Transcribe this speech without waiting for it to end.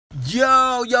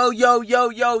Yo, yo, yo, yo,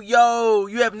 yo, yo.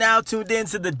 You have now tuned in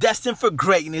to the Destined for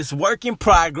Greatness Work in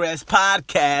Progress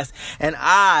podcast. And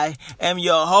I am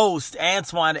your host,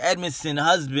 Antoine Edmondson,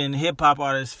 husband, hip-hop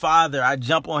artist, father. I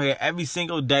jump on here every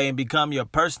single day and become your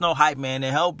personal hype man to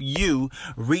help you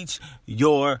reach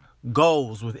your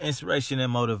goals with inspiration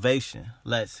and motivation.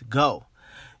 Let's go.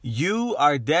 You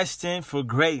are destined for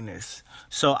greatness.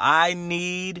 So I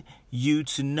need you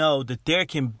to know that there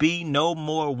can be no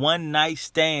more one-night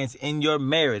stands in your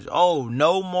marriage. Oh,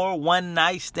 no more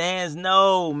one-night stands?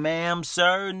 No, ma'am,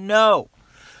 sir, no.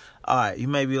 All right, you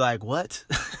may be like, what?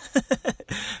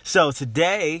 So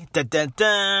today,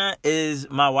 is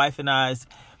my wife and I's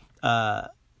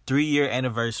 3-year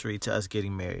anniversary to us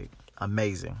getting married.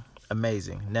 Amazing.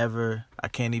 I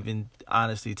can't even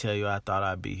honestly tell you I thought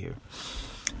I'd be here.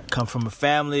 Come from a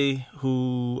family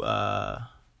who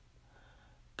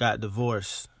got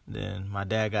divorced. Then my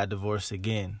dad got divorced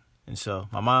again. And so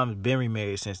my mom's been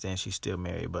remarried since then. She's still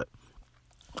married. But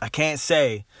I can't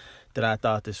say that I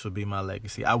thought this would be my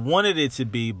legacy. I wanted it to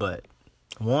be, but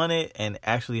wanted and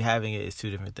actually having it is two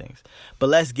different things. But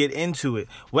let's get into it.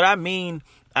 What I mean,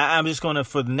 I'm just going to,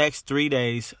 for the next 3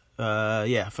 days,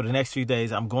 for the next few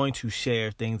days, I'm going to share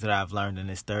things that I've learned in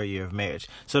this 3rd year of marriage.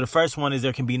 So the first one is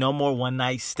there can be no more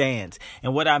one-night stands.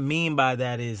 And what I mean by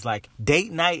that is, like,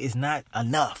 date night is not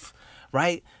enough,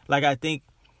 right? Like, I think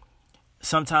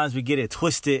sometimes we get it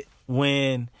twisted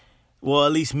when, well,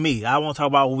 at least me. I won't talk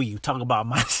about we, talk about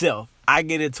myself. I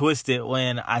get it twisted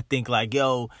when I think like,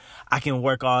 yo, I can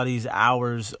work all these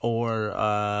hours or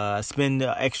spend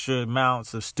the extra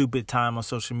amounts of stupid time on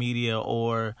social media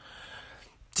or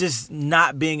just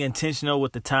not being intentional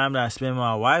with the time that I spend with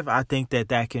my wife. I think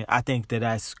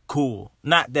that's cool.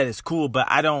 Not that it's cool, but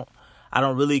I don't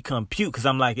really compute because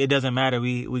I'm like, it doesn't matter.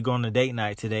 We going to date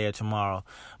night today or tomorrow.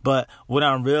 But what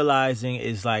I'm realizing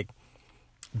is like,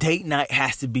 date night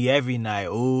has to be every night.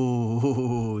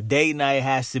 Ooh, date night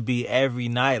has to be every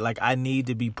night. Like, I need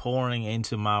to be pouring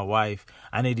into my wife.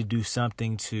 I need to do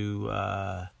something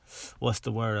to, what's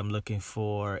the word I'm looking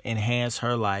for? Enhance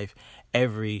her life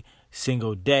every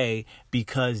single day,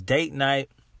 because date night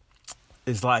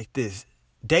is like this.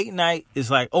 Date night is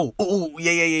like,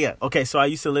 yeah. Okay, so I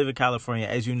used to live in California,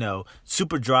 as you know,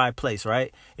 super dry place,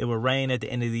 right? It would rain at the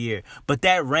end of the year. But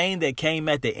that rain that came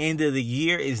at the end of the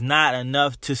year is not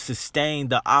enough to sustain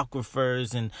the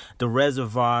aquifers and the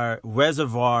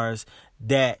reservoirs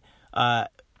that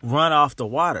run off the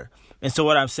water. And so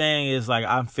what I'm saying is, like,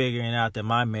 I'm figuring out that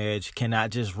my marriage cannot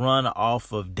just run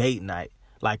off of date night.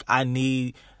 Like, I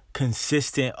need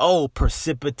consistent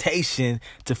precipitation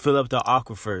to fill up the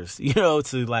aquifers,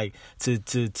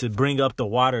 to bring up the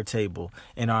water table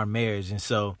in our marriage. And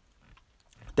so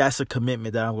that's a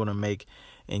commitment that I'm going to make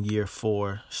in year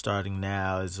 4 starting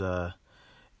now. Is that's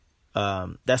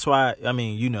why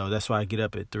that's why I get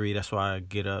up at 3. That's why I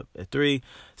get up at 3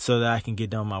 so that I can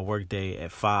get done my work day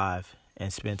at 5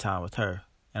 and spend time with her.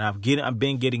 And I've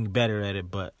been getting better at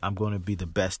it, but I'm going to be the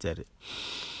best at it.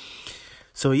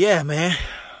 So yeah, man.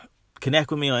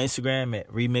 Connect with me on Instagram at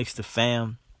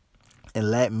RemixTheFam and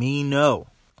let me know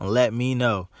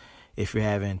if you're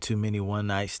having too many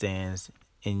one-night stands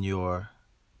in your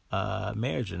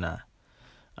marriage or not.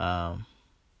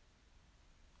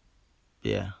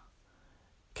 Yeah.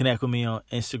 Connect with me on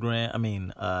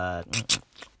Instagram,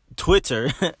 Twitter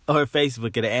or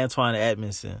Facebook at Antoine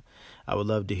Edmondson. I would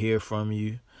love to hear from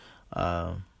you.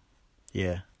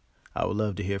 I would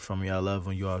love to hear from you. I love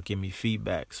when you all give me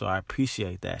feedback. So I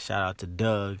appreciate that. Shout out to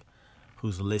Doug,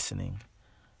 who's listening.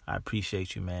 I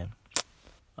appreciate you, man.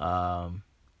 What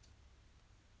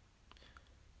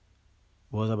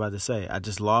was I about to say? I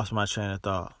just lost my train of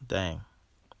thought. Dang.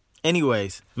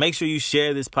 Anyways, make sure you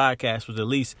share this podcast with at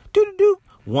least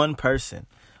one person.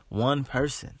 One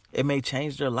person. It may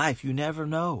change their life. You never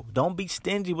know. Don't be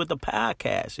stingy with the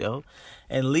podcast, yo.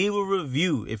 And leave a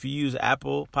review. If you use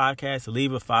Apple Podcasts,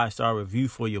 leave a 5-star review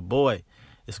for your boy.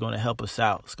 It's going to help us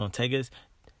out. It's going to take us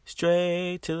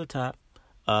straight to the top.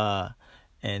 And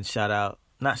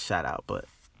but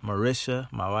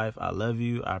Marisha, my wife, I love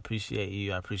you. I appreciate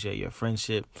you. I appreciate your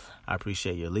friendship. I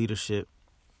appreciate your leadership.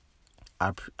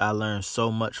 I learned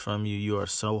so much from you. You are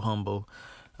so humble.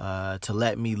 To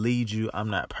let me lead you. I'm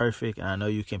not perfect, and I know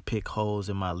you can pick holes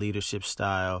in my leadership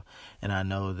style, and I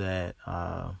know that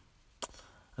I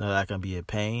can be a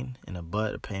pain in the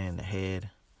butt, a pain in the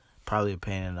head, probably a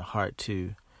pain in the heart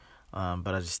too.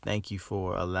 But I just thank you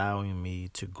for allowing me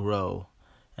to grow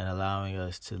and allowing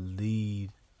us to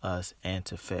lead us and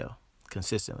to fail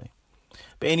consistently.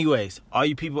 But anyways, all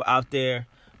you people out there,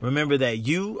 remember that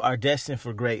you are destined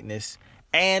for greatness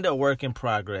and a work in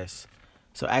progress.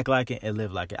 So act like it and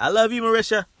live like it. I love you,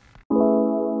 Marisha.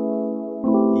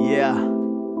 Yeah.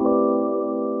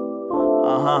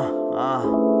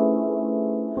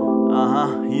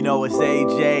 You know it's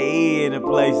AJE in the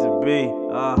place to be.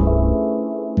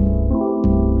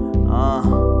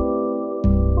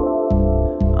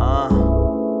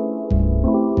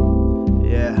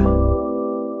 Yeah.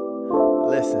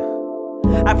 Listen.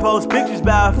 I post pictures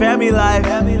about family life.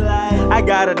 I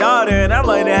got a daughter and I'm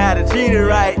learning how to treat her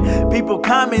right. People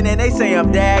comment and they say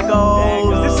I'm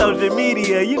daggos. This social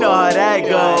media, you know how that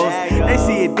goes. They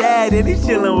see a dad and he's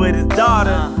chilling with his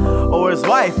daughter or his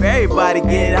wife. Everybody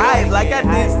getting hyped like I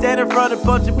did, stand in front of a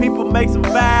bunch of people, make some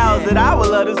vows that I will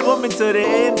love this woman to the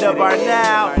end of our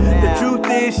now. The truth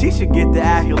is she should get the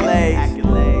accolades,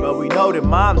 but we know that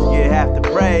moms get half the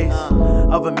praise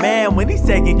of a man when he's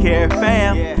taking care of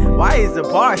fam. Why is the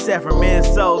bar set for men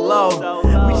so low?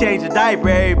 We change a diaper,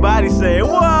 everybody say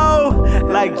whoa,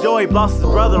 like Joey lost his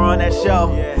brother on that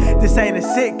show. This ain't a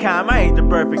sitcom, I ain't the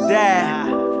perfect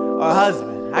dad or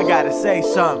husband, I gotta say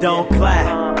something. Don't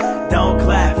clap, don't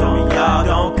clap for me, y'all,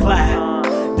 don't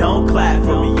clap. Don't clap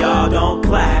for me, y'all, don't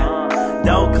clap.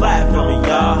 Don't clap for me,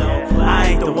 y'all. I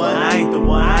ain't the one, I ain't the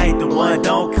one, I ain't the one.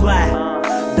 Don't clap,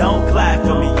 don't clap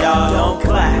for me, y'all, don't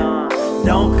clap.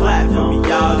 Don't clap for me,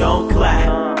 y'all, don't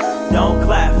clap. Don't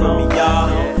clap for me, y'all.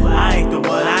 I ain't the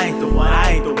one, I ain't the one,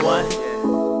 I ain't the one.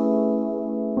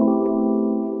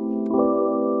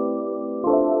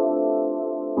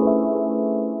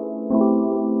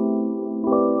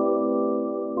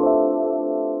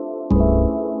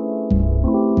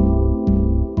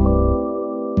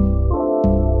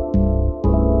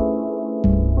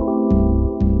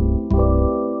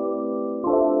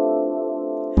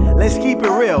 Let's keep it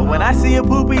real, when I see a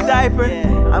poopy diaper,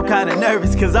 I'm kinda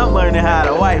nervous cause I'm learning how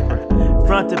to wipe her.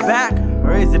 Front to back,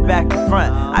 or is it back to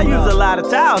front? I use a lot of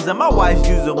towels and my wife's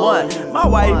using one. My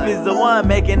wife is the one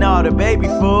making all the baby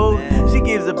food. She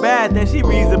gives a bath and she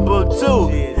reads a book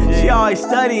too. She always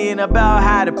studying about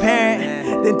how to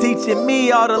parent, then teaching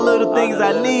me all the little things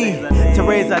I need. To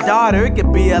raise a daughter, it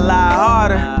could be a lot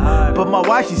harder, but my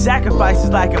wife, she sacrifices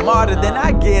like a martyr. Then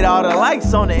I get all the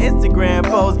likes on the Instagram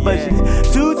post, but she's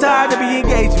too tired to be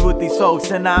engaged with these folks.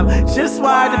 And I'm just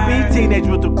wired to be teenage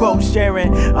with the quote,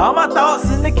 sharing all my thoughts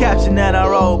in the caption that I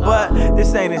wrote. But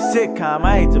this ain't a sitcom,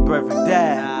 I ain't the perfect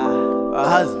dad or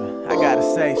husband, I gotta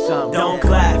say something. Don't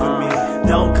clap for me,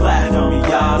 don't clap for me,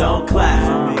 y'all, don't clap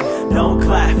for me. Don't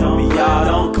clap for me, y'all,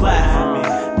 don't clap for me.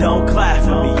 Don't clap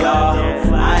for me, y'all.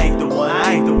 I ain't the one,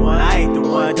 I ain't the one, I ain't the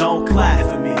one. Don't clap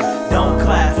for me. Don't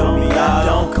clap for me, y'all.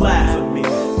 Don't clap for me.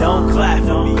 Don't clap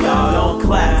for me, y'all. Don't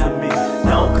clap for me.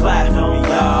 Don't clap for me,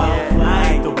 y'all.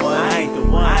 I ain't the one, I ain't the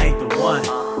one, I ain't the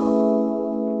one.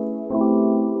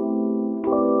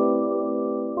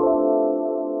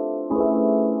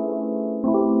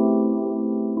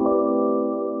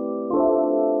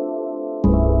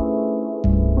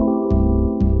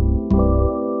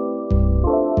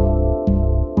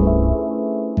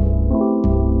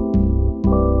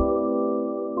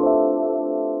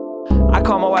 I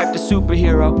call my wife the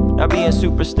superhero. Not being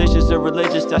superstitious or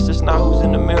religious, that's just not who's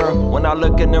in the mirror. When I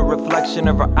look in the reflection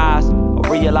of her eyes, I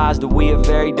realize that we are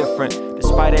very different,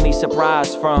 despite any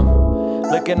surprise from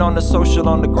looking on the social,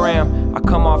 on the gram. I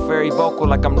come off very vocal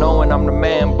like I'm knowing I'm the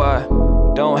man, but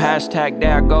don't hashtag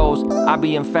there goes. I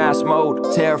be in fast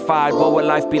mode, terrified. What would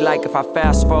life be like if I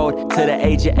fast forward to the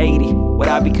age of 80? Would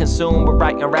I be consumed with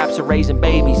writing raps or raising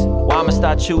babies? Well, I'ma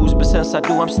start choose, but since I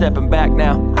do, I'm stepping back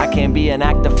now. I can't be an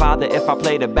active father if I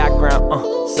play the background.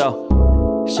 So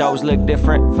shows look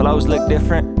different, flows look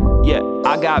different. Yeah,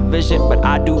 I got vision, but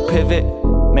I do pivot,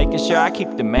 making sure I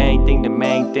keep the main thing the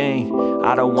main thing.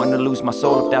 I don't want to lose my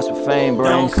soul if that's what fame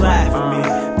brings. Don't clap for me,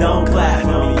 don't clap for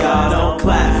me, y'all. Don't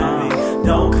clap for me.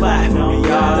 Don't clap for me,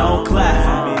 y'all. Don't clap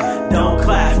for me. Don't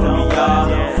clap for me,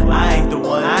 y'all. I ain't the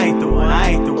one, I ain't the one, I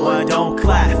ain't the one. Don't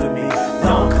clap for me.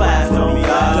 Don't clap for me,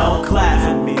 y'all. Don't clap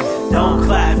for me. Don't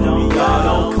clap for me, y'all.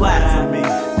 Don't clap